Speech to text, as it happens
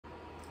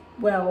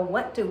Well,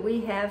 what do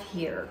we have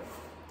here?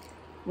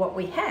 What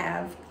we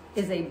have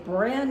is a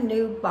brand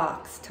new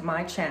box to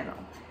my channel.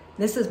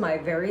 This is my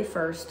very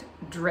first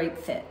Drape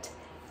Fit.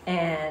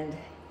 And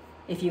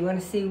if you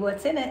want to see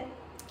what's in it,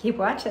 keep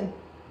watching.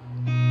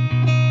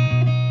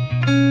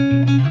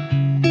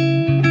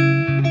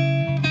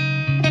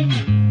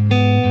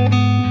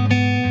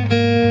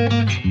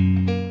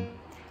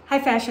 Hi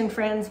fashion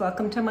friends,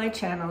 welcome to my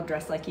channel,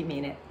 Dress Like You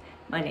Mean It.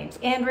 My name's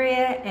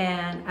Andrea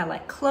and I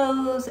like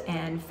clothes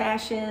and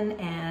fashion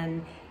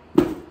and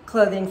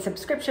clothing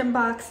subscription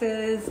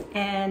boxes.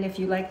 And if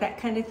you like that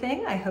kind of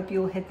thing, I hope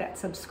you will hit that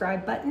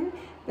subscribe button,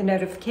 the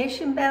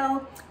notification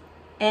bell,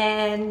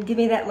 and give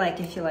me that like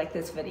if you like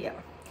this video.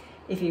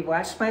 If you've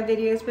watched my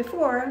videos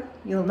before,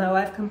 you'll know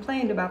I've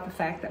complained about the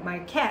fact that my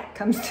cat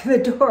comes to the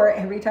door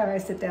every time I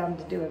sit down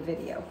to do a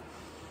video.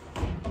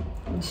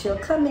 And she'll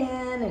come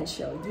in and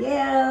she'll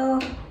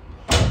yell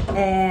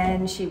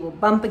and she will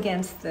bump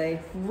against the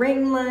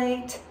ring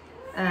light.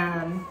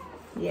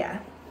 Yeah,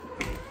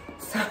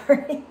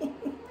 sorry.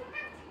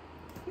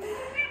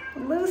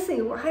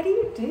 Lucy, why do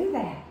you do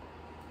that?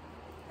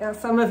 Now,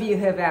 some of you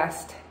have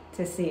asked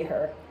to see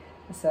her.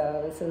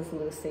 So this is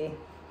Lucy.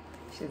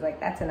 She's like,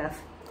 that's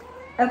enough.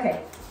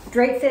 Okay,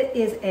 Drape Fit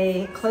is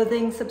a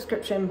clothing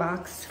subscription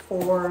box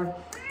for,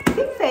 I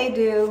think they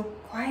do,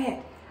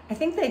 I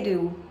think they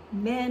do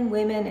men,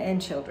 women,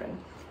 and children.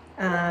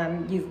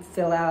 You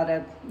fill out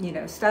a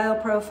style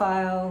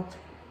profile,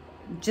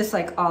 just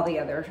like all the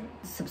other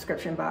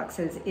subscription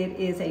boxes. It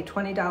is a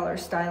 $20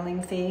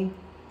 styling fee.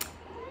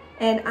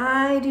 And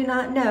I do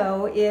not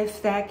know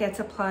if that gets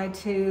applied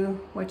to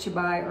what you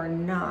buy or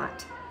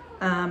not.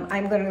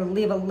 I'm going to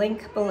leave a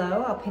link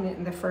below. I'll pin it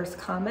in the first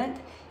comment.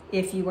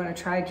 If you want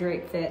to try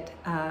Drape Fit,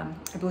 I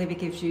believe it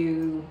gives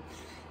you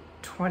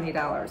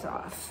 $20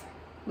 off.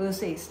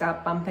 Lucy,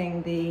 stop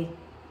bumping the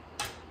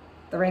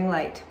ring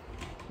light.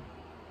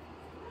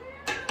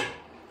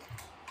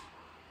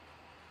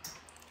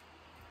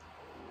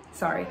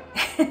 Sorry,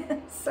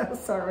 so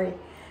sorry.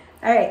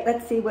 All right,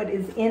 let's see what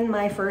is in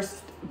my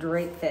first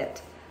Drape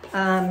Fit.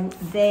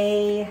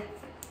 My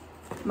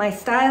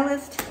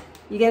stylist,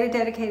 you get a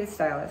dedicated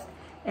stylist,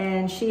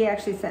 and she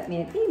actually sent me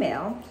an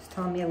email just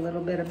telling me a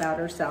little bit about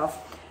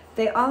herself.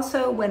 They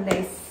also, when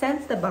they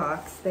sent the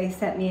box, they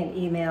sent me an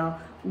email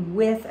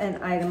with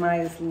an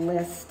itemized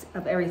list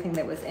of everything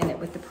that was in it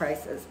with the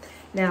prices.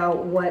 Now,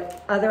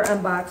 what other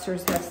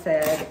unboxers have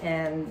said,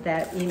 and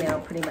that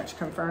email pretty much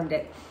confirmed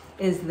it,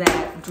 is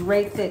that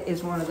Drape Fit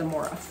is one of the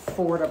more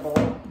affordable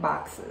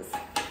boxes.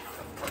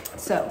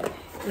 So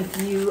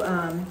if you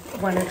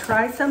want to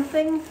try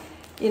something,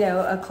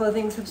 a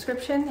clothing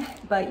subscription,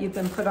 but you've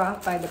been put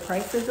off by the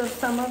prices of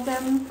some of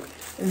them,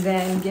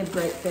 then give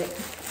Drape Fit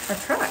a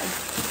try.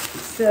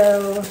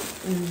 So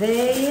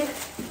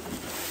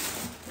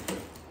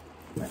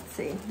let's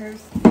see,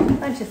 there's a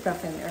bunch of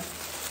stuff in there.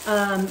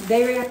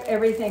 They wrap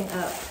everything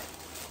up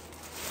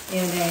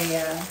in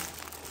a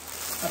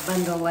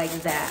bundle like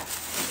that.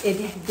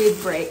 It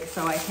did break,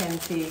 so I can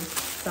see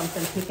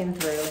something peeking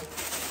through.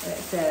 And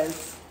it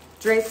says,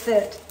 Drape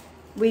Fit,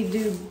 we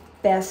do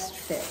best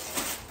fit.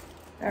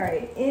 All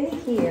right, in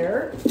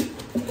here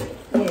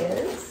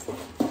is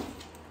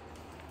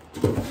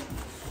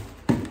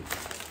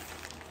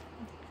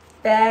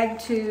bag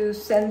to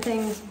send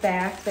things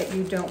back that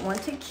you don't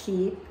want to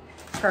keep.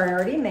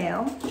 Priority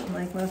mail,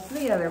 like most of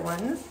the other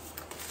ones.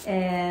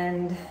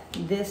 And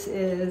this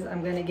is,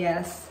 I'm gonna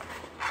guess,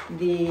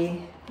 there's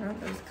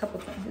a couple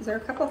things. Is there a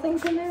couple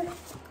things in there?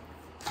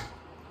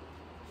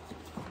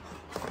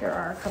 There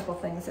are a couple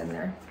things in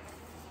there.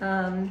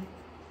 I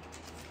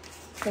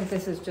think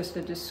this is just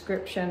a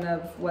description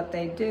of what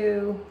they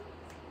do.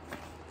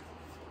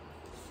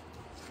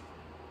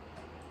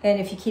 And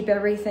if you keep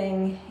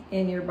everything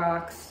in your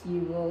box,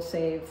 you will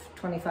save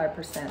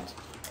 25%.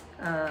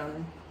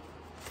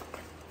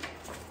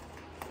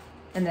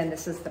 And then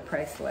this is the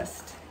price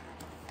list.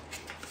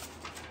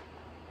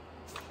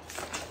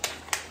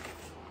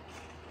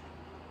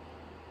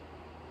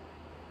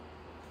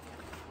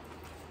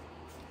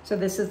 So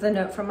this is the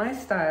note from my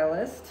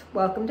stylist.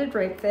 Welcome to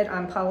Drape Fit.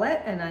 I'm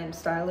Paulette and I'm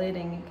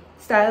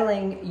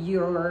styling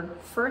your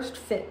first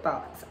fit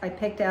box. I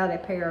picked out a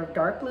pair of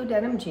dark blue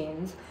denim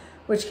jeans,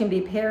 which can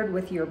be paired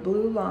with your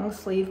blue long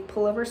sleeve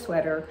pullover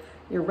sweater,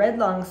 your red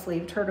long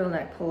sleeve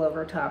turtleneck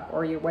pullover top,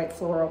 or your white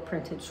floral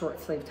printed short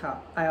sleeve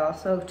top. I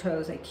also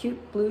chose a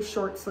cute blue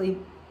short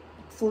sleeve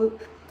floral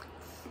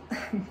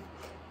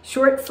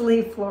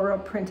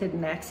printed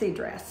maxi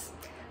dress.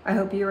 I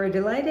hope you are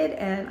delighted,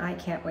 and I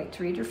can't wait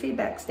to read your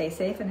feedback. Stay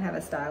safe and have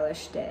a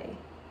stylish day.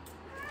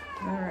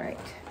 All right.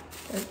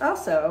 There's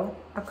also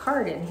a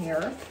card in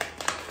here.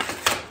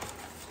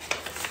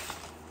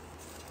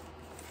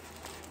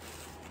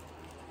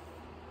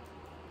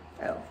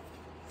 Oh,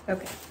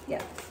 okay,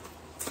 yeah.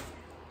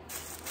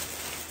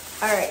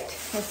 All right,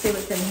 let's see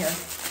what's in here.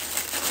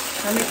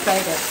 I'm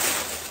excited.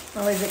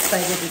 I'm always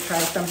excited to try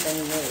something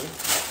new.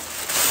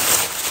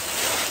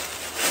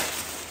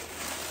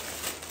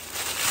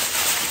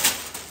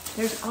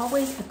 There's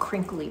always a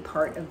crinkly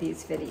part of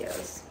these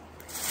videos.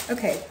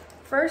 Okay,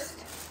 first,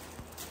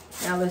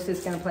 now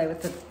Lucy's gonna play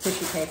with the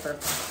tissue paper.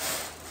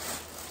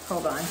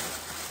 Hold on.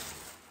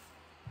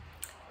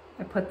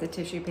 I put the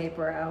tissue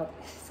paper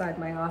outside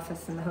my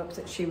office in the hopes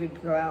that she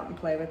would go out and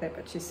play with it,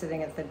 but she's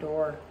sitting at the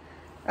door.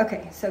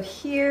 Okay, so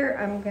here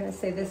I'm gonna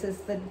say this is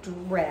the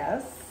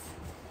dress,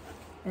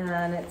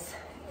 and it's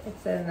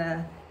in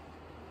a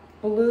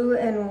blue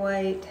and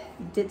white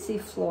ditzy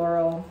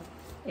floral.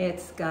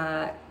 It's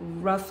got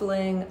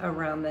ruffling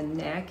around the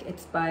neck.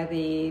 It's by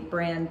the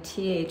brand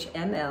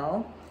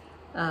THML.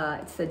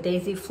 It's the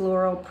daisy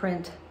floral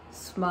print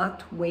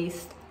smocked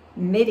waist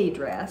midi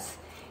dress.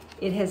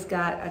 It has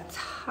got a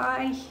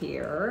tie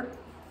here,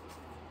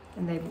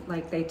 and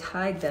they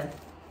tied the,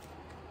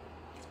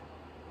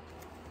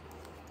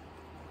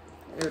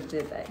 or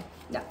did they?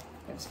 No,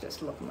 it's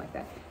just looking like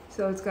that.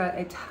 So it's got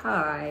a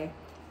tie,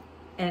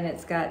 and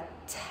it's got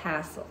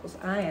tassels.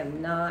 I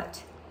am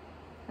not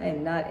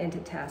into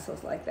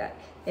tassels like that.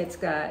 It's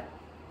got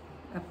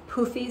a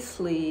poofy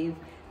sleeve,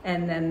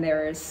 and then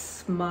there is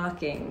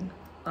smocking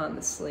on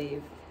the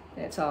sleeve.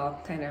 And it's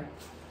all kind of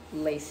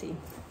lacy,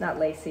 not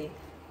lacy,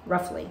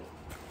 ruffly.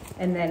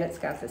 And then it's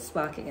got the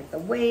smocking at the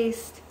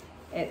waist.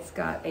 It's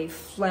got a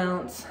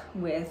flounce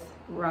with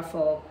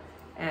ruffle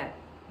at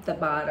the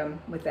bottom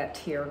with that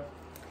tier.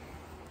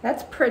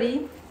 That's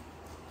pretty.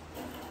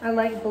 I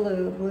like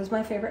blue. Blue's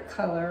my favorite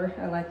color.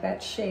 I like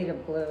that shade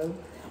of blue.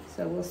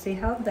 So we'll see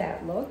how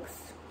that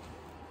looks.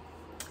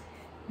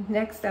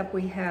 Next up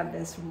we have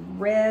this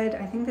red,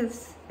 I think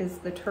this is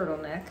the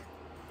turtleneck.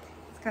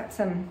 It's got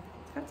some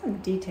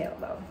detail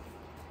though.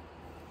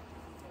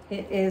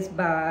 It is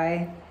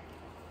by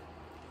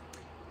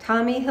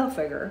Tommy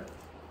Hilfiger,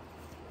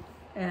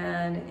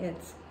 and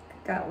it's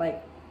got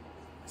like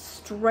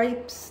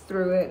stripes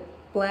through it,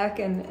 black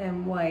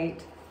and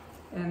white,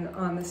 and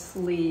on the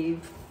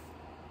sleeve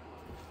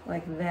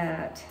like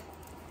that.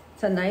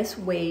 It's a nice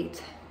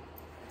weight.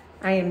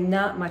 I am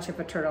not much of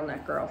a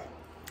turtleneck girl.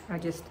 I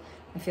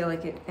feel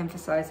like it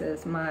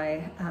emphasizes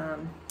my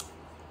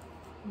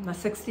my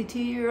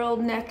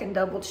 62-year-old neck and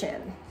double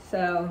chin.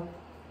 So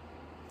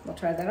we'll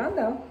try that on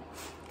though.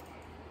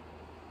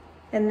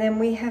 And then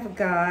we have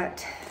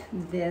got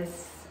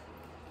this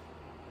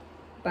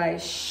by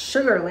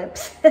Sugar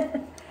Lips.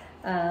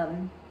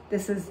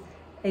 This is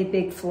a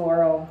big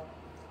floral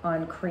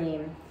on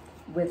cream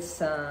with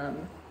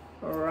some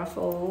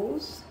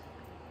ruffles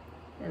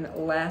and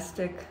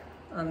elastic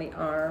on the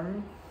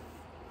arm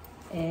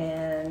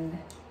and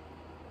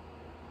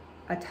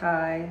a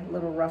tie,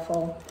 little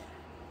ruffle.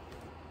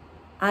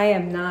 I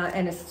am not,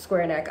 and it's a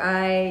square neck.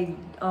 I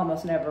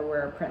almost never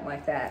wear a print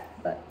like that,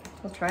 but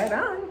we'll try it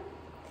on.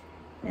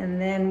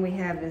 And then we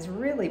have this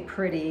really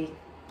pretty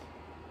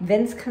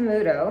Vince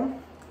Camuto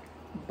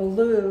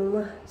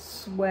blue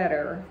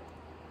sweater,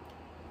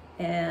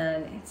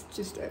 and it's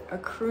just a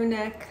crew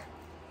neck.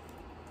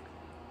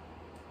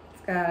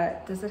 It's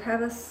got, does it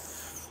have a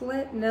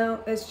slit? No,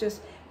 it's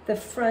just the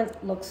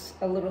front looks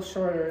a little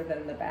shorter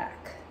than the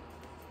back.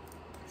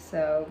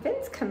 So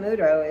Vince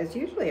Camuto is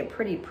usually a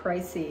pretty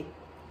pricey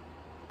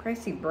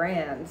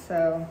brand,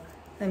 so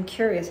I'm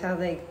curious how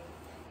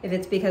if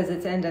it's because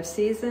it's end of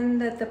season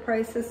that the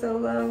price is so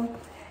low.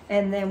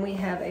 And then we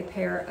have a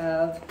pair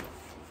of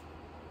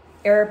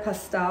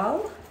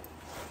Aeropostale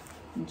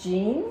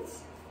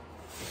jeans,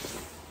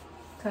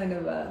 kind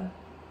of a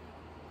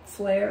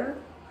flare,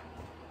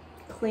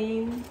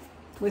 clean,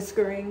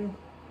 whiskering.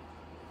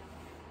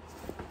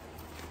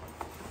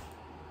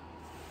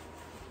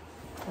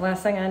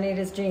 Last thing I need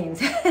is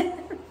jeans.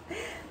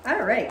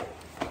 All right,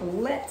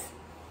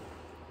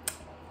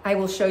 I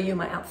will show you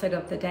my outfit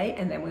of the day,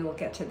 and then we will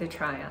get to the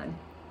try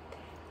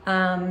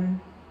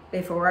on.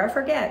 Before I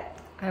forget,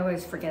 I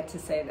always forget to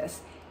say this.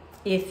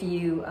 If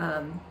you,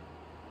 oh,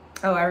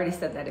 I already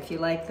said that. If you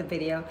like the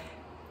video,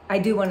 I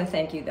do want to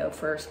thank you though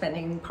for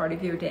spending part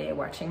of your day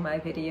watching my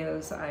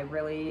videos. I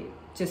really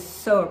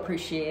just so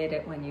appreciate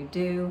it when you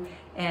do,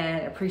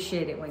 and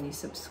appreciate it when you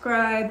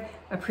subscribe,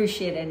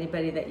 appreciate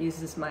anybody that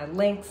uses my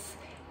links.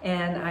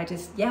 And I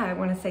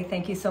want to say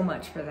thank you so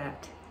much for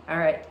that. All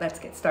right, let's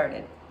get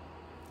started.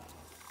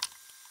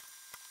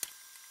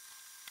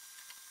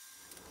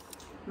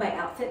 My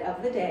outfit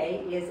of the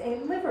day is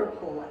a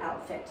Liverpool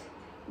outfit.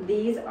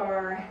 These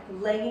are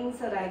leggings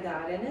that I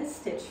got in a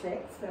Stitch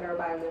Fix that are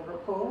by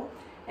Liverpool,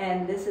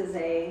 and this is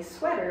a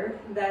sweater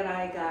that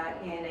I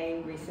got in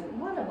a recent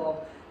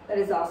Wannable that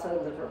is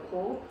also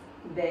Liverpool.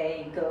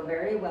 They go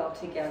very well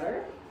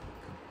together.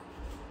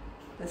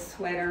 The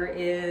sweater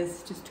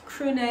is just a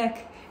crew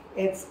neck.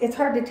 It's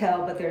hard to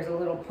tell, but there's a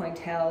little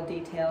pointelle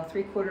detail,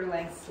 3/4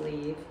 length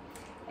sleeve,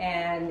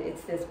 and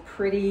it's this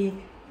pretty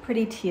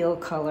teal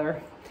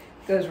color.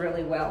 Goes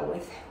really well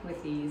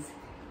with these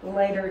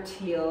lighter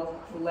teal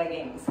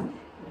leggings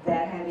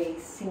that have a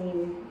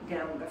seam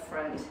down the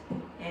front,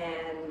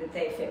 and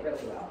they fit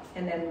really well.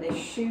 And then the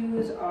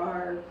shoes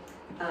are,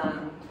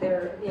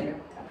 they're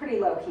a pretty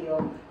low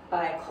heel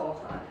by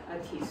Colhan, a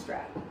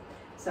T-strap.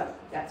 So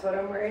that's what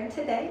I'm wearing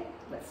today.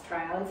 Let's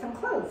try on some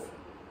clothes.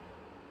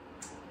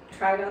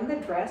 Tried on the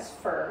dress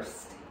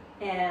first,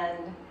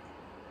 and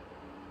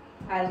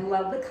I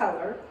love the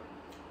color.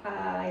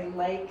 I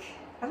like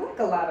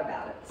a lot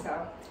about it.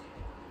 So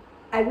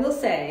I will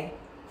say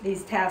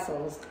these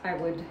tassels, I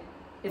would,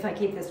 if I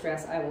keep this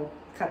dress, I will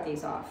cut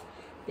these off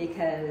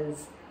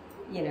because,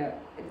 you know,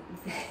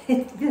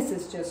 this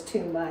is just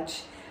too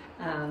much.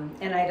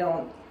 And I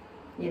don't,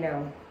 you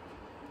know,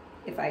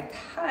 if I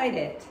tied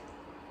it,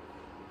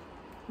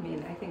 I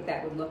mean, I think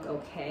that would look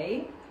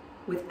okay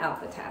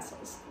without the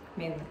tassels. I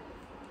mean,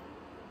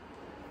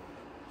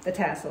 the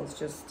tassels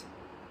just,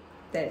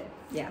 that,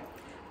 yeah.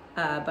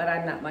 But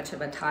I'm not much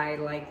of a tie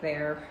like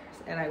there,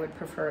 and I would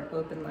prefer it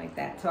open like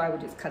that. So I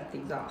would just cut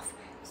these off.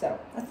 So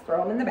let's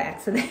throw them in the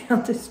back so they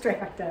don't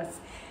distract us.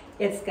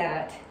 It's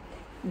got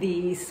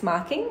the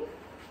smocking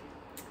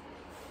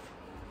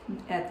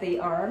at the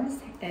arms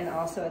and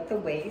also at the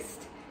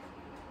waist.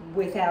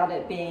 Without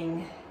it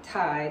being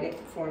tied, it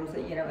forms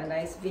a, you know, a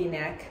nice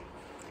V-neck.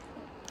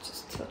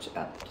 Just tilt it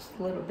up just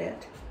a little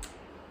bit.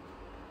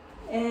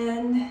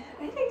 And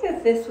I think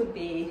that this would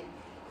be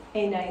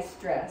a nice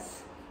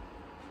dress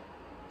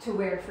to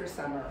wear for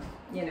summer,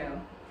 you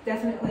know.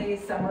 Definitely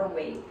summer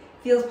weight.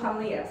 Feels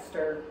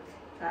polyester.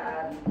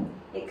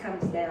 It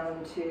comes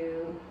down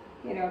to,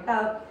 you know,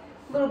 about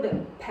a little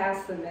bit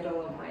past the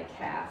middle of my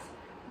calf.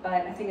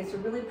 But I think it's a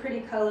really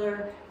pretty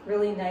color,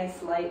 really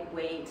nice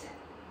lightweight.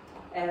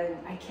 And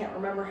I can't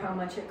remember how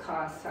much it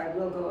costs. I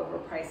will go over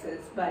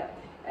prices, but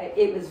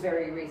it was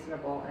very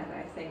reasonable and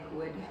I think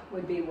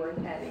would be worth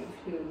adding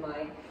to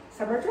my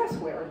summer dress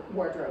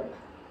wardrobe.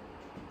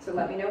 So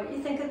let me know what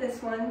you think of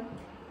this one,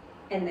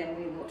 and then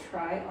we will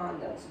try on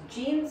those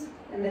jeans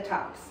and the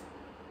tops.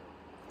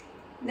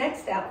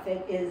 Next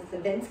outfit is the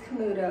Vince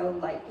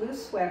Camuto light blue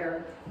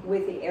sweater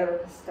with the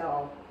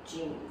Aeropostale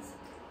jeans.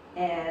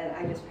 And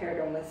I just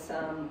paired them with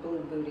some blue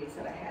booties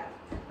that I have.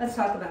 Let's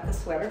talk about the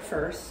sweater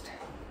first.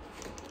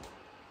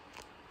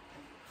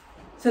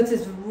 So it's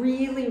this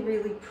really,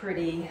 really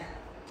pretty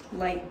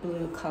light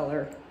blue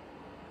color.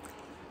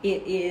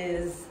 It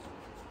is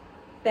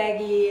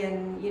baggy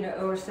and, you know,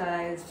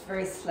 oversized,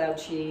 very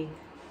slouchy,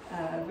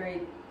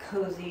 very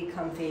cozy,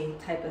 comfy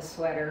type of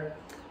sweater.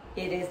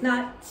 It is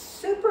not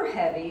super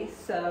heavy,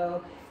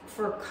 so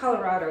for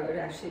Colorado, it would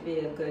actually be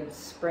a good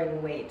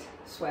spring weight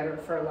sweater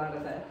for a lot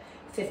of the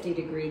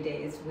 50-degree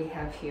days we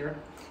have here.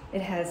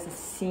 It has a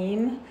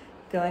seam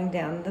going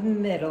down the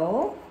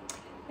middle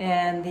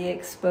and the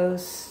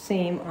exposed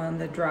seam on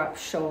the drop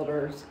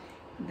shoulders.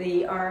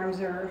 The arms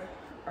are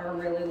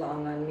really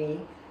long on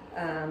me,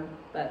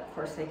 but of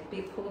course they could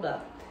be pulled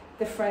up.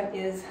 The front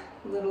is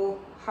a little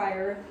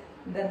higher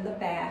than the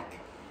back,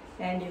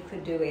 and you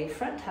could do a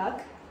front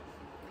tuck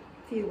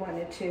if you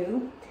wanted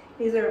to.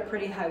 These are a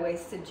pretty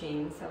high-waisted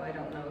jeans, so I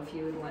don't know if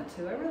you would want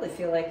to. I really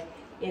feel like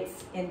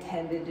it's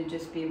intended to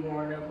just be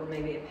worn over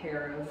maybe a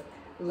pair of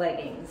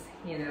leggings,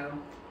 you know,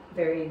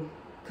 very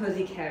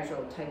cozy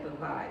casual type of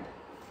vibe.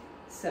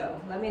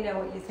 So let me know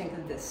what you think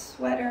of this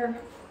sweater.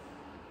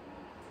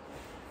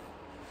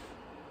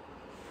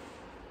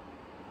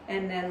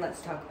 And then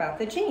let's talk about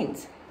the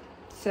jeans.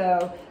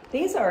 So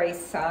these are a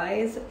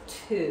size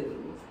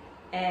 2,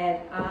 and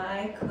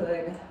I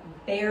could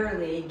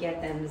barely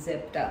get them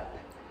zipped up.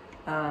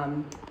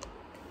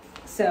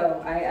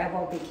 So I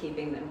won't be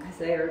keeping them because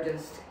they are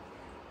just,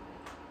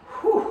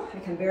 whew, I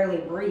can barely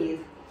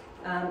breathe.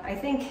 I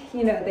think,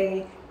 you know,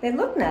 they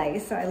look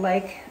nice. I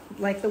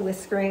like the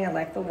whiskering, I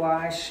like the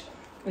wash.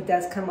 It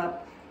does come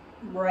up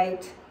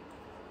right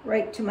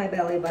to my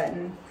belly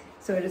button.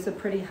 So it is a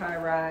pretty high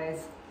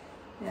rise.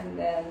 And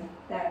then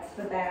that's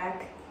the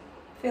back.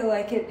 I feel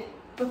like it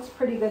looks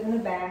pretty good in the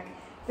back.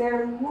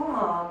 They're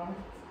long.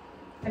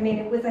 I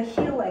mean, with a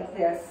heel like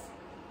this,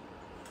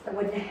 I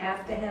wouldn't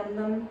have to hem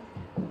them,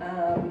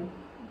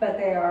 but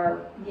they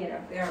are, you know,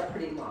 they are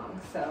pretty long.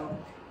 So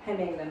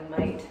hemming them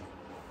might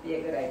be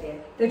a good idea.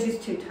 They're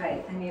just too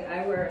tight. I mean,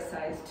 I wear a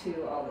size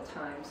 2 all the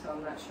time, so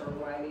I'm not sure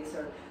why these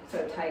are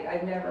so tight.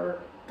 I've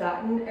never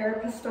gotten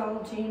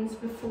Aeropostale jeans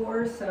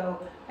before, so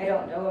I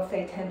don't know if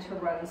they tend to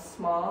run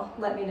small.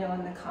 Let me know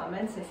in the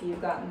comments if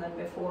you've gotten them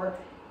before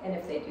and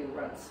if they do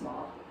run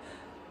small.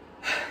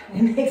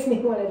 It makes me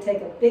want to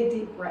take a big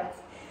deep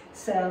breath.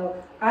 So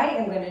I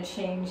am going to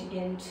change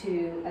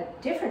into a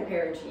different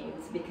pair of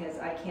jeans because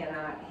I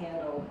cannot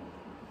handle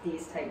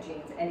these type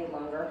jeans any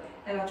longer,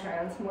 and I'll try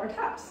on some more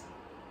tops.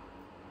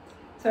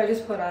 So I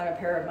just put on a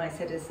pair of my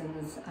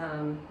Citizens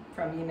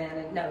from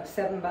Humanity, no,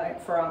 7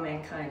 for All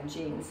Mankind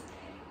jeans,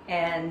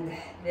 and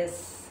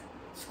this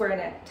square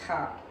neck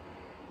top.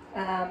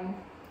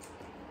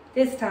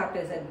 This top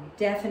is a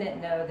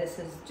definite no. This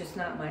is just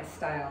not my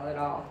style at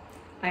all.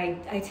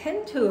 I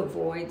tend to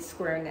avoid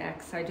square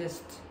necks. I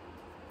just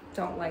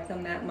don't like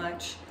them that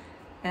much.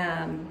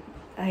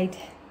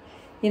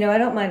 You know, I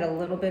don't mind a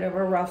little bit of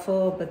a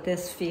ruffle, but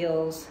this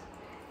feels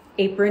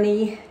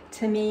aprony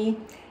to me.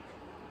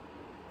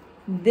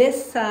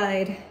 This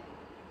side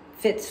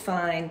fits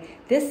fine.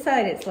 This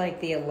side, it's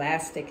like the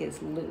elastic is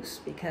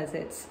loose because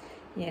it's,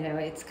 you know,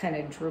 it's kind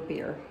of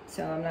droopier.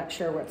 So I'm not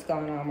sure what's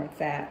going on with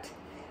that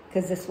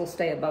because this will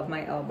stay above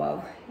my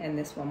elbow and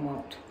this one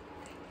won't.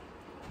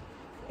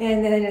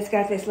 And then it's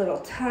got this little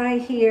tie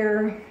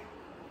here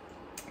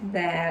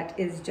that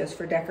is just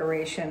for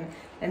decoration.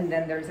 And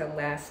then there's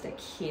elastic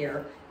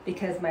here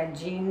because my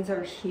jeans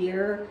are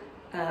here.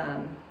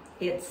 And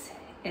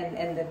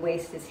the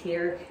waist is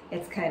here.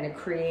 It's kind of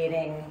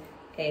creating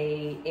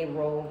a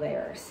roll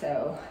there.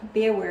 So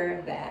be aware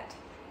of that.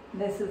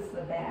 This is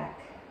the back.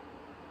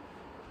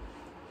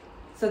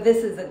 So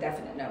this is a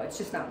definite no. It's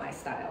just not my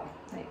style.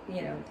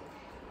 You know,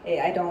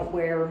 I don't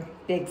wear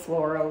big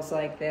florals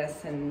like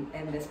this and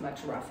this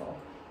much ruffle,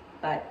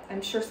 but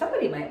I'm sure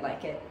somebody might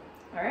like it.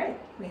 All right,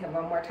 we have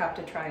one more top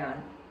to try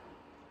on.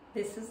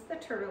 This is the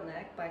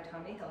Turtleneck by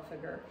Tommy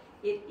Hilfiger.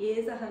 It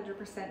is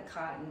 100%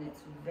 cotton.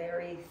 It's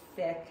very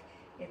thick.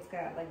 It's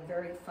got like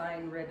very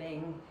fine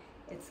ribbing.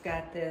 It's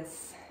got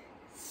this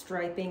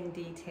striping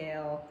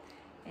detail,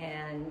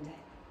 and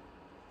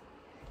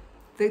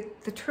the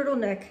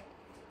turtleneck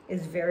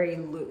is very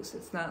loose.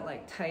 It's not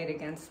like tight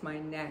against my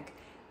neck.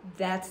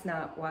 That's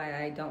not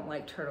why I don't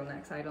like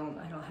turtlenecks. I don't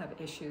have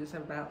issues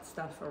about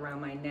stuff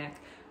around my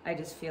neck. I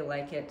just feel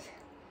like it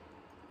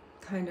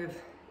kind of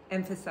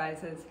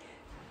emphasizes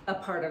a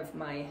part of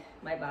my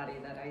body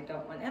that I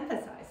don't want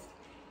emphasized.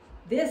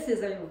 This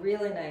is a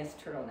really nice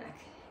turtleneck,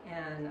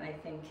 and I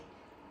think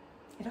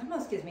it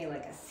almost gives me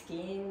like a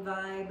skiing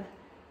vibe.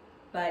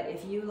 But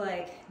if you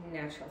like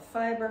natural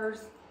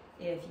fibers,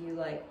 if you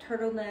like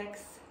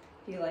turtlenecks,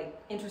 if you like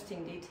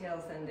interesting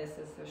details, then this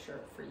is the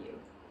shirt for you.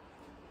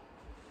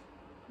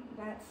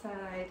 That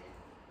side,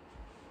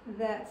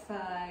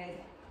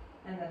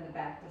 and then the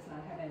back does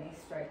not have any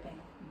striping,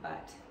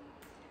 but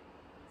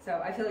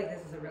so I feel like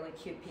this is a really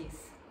cute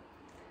piece,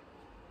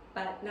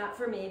 but not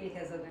for me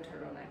because of the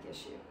turtleneck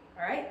issue.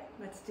 All right,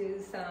 let's do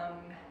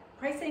some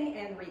pricing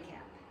and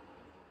recap.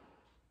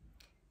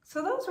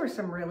 So those were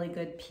some really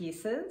good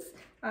pieces.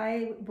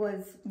 I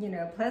was,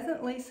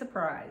 pleasantly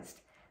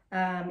surprised.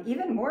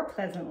 Even more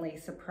pleasantly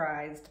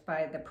surprised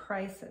by the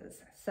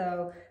prices.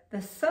 So the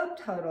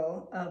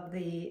subtotal of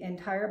the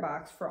entire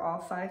box for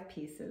all 5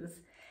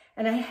 pieces,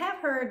 and I have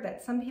heard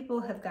that some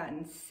people have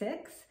gotten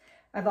 6.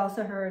 I've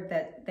also heard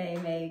that they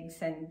may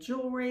send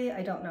jewelry.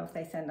 I don't know if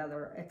they send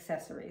other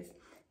accessories.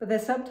 But the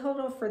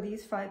subtotal for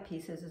these 5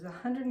 pieces is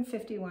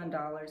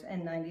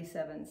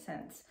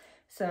 $151.97.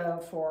 So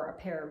for a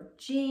pair of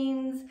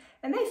jeans,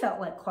 and they felt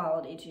like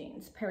quality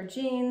jeans, a pair of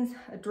jeans,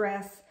 a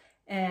dress,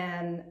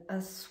 and a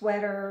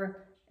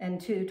sweater and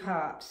 2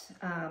 tops.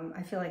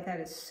 I feel like that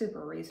is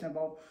super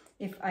reasonable.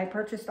 If I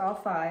purchased all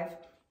 5,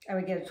 I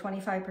would get a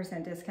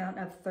 25% discount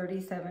of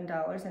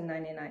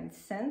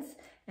 $37.99,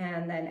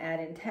 and then add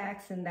in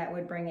tax, and that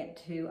would bring it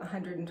to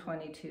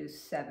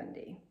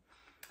 $122.70.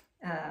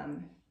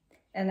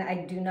 And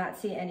I do not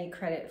see any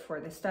credit for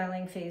the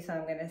styling fee, so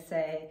I'm going to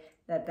say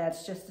that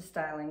that's just a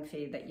styling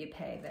fee that you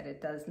pay, that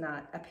it does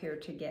not appear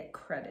to get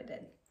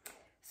credited.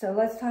 So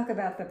let's talk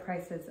about the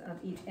prices of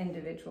each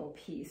individual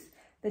piece.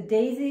 The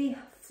Daisy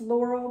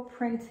floral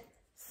print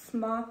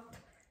smocked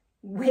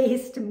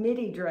waist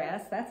midi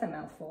dress, that's a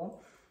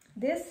mouthful.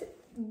 This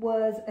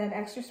was an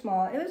extra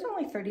small. It was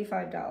only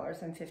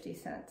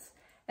 $35.50.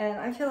 And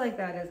I feel like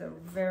that is a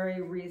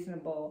very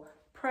reasonable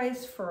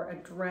price for a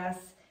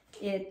dress.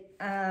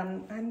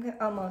 I'm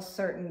almost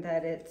certain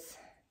that it's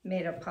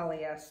made of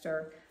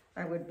polyester.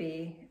 I would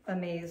be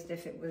amazed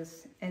if it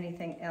was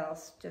anything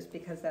else, just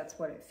because that's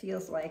what it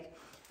feels like.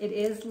 It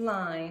is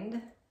lined.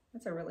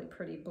 That's a really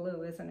pretty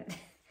blue, isn't it?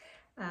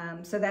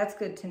 So that's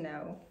good to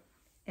know.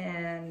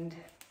 And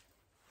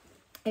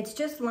it's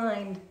just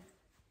lined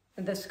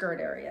the skirt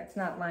area. It's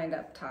not lined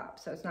up top,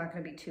 so it's not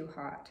going to be too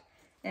hot.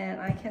 And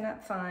I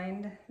cannot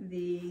find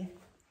the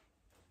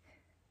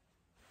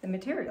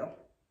material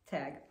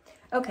tag.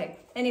 Okay,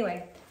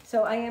 anyway,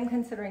 so I am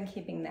considering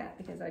keeping that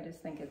because I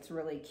just think it's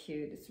really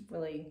cute. It's a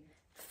really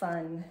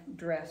fun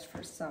dress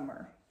for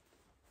summer.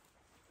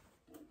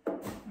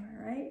 All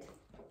right.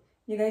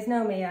 You guys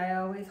know me, I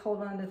always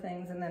hold on to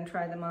things and then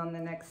try them on the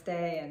next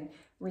day and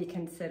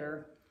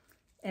reconsider.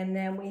 And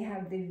then we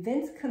have the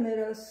Vince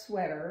Camuto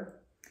Sweater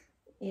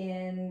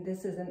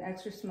this is an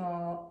extra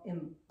small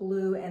in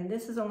blue, and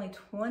this is only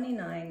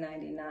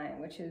 $29.99,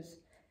 which is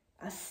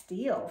a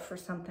steal for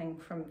something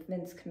from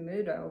Vince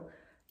Camuto,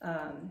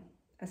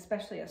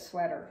 especially a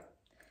sweater.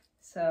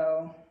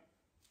 So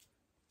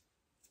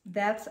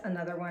that's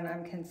another one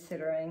I'm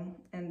considering.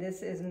 And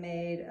this is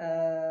made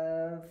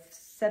of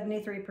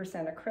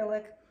 73%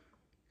 acrylic,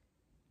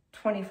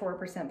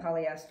 24%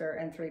 polyester,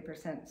 and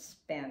 3%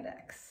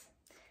 spandex.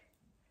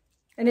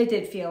 And it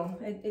did feel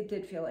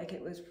like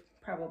it was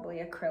probably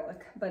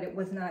acrylic, but it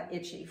was not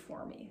itchy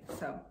for me,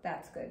 so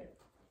that's good.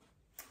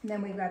 And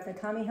then we've got the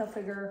Tommy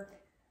Hilfiger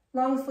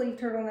long sleeve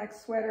turtleneck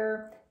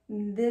sweater.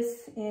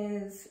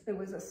 It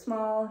was a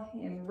small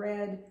in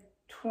red,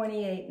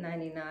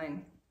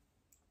 $28.99.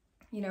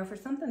 You know, for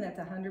something that's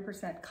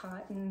 100%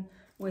 cotton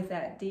with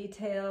that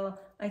detail,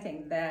 I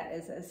think that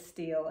is a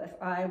steal. If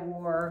I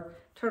wore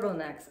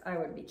turtlenecks, I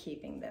would be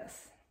keeping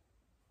this.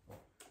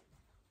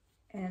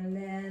 And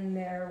then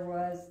there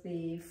was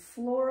the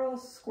floral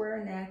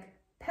square neck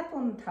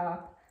peplum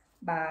top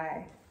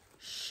by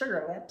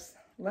Sugar Lips.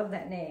 Love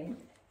that name.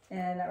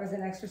 and that was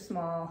an extra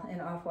small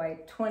in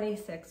off-white,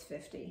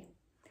 $26.50.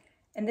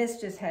 And this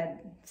just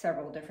had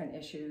several different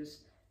issues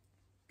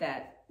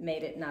that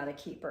made it not a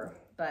keeper,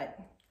 but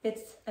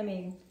it's, I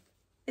mean,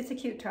 it's a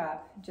cute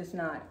top, just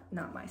not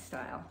my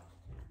style.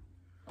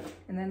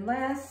 And then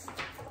last,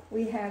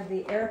 we have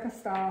the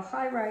Aeropostale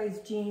high-rise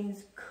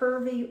jeans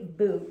curvy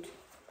boot.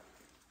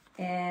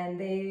 And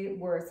they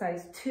were a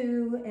size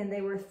 2 and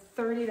they were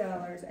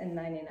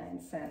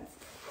 $30.99.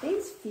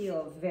 These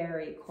feel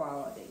very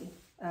quality.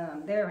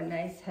 They're a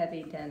nice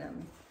heavy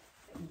denim.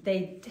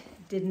 They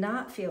did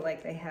not feel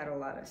like they had a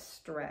lot of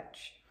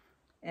stretch.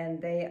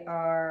 And they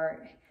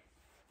are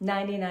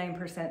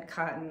 99%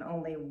 cotton,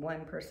 only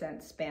 1%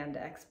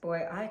 spandex.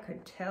 Boy, I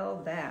could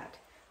tell that.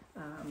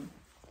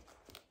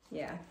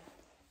 Yeah,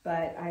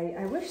 but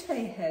I wish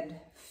they had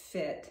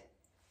fit,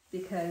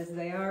 because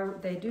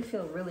they do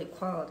feel really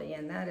quality,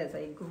 and that is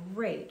a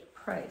great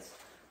price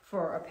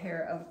for a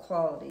pair of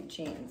quality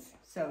jeans.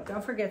 So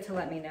don't forget to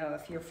let me know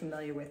if you're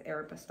familiar with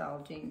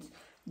Aeropostale jeans.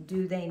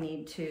 Do they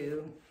need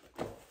to,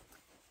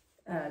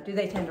 do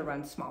they tend to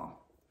run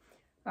small?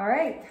 All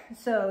right,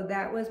 so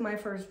that was my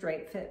first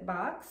Drape Fit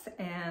box,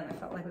 and I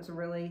felt like it was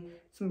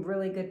some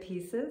really good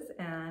pieces,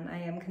 and I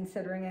am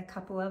considering a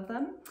couple of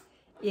them.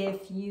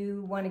 If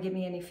you want to give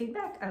me any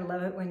feedback, I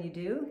love it when you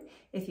do.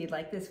 If you'd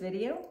like this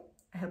video,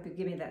 I hope you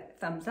give me that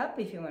thumbs up.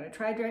 If you want to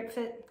try Drape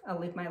Fit, I'll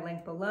leave my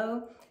link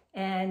below.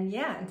 And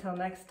yeah, until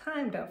next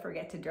time, don't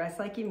forget to dress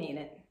like you mean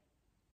it.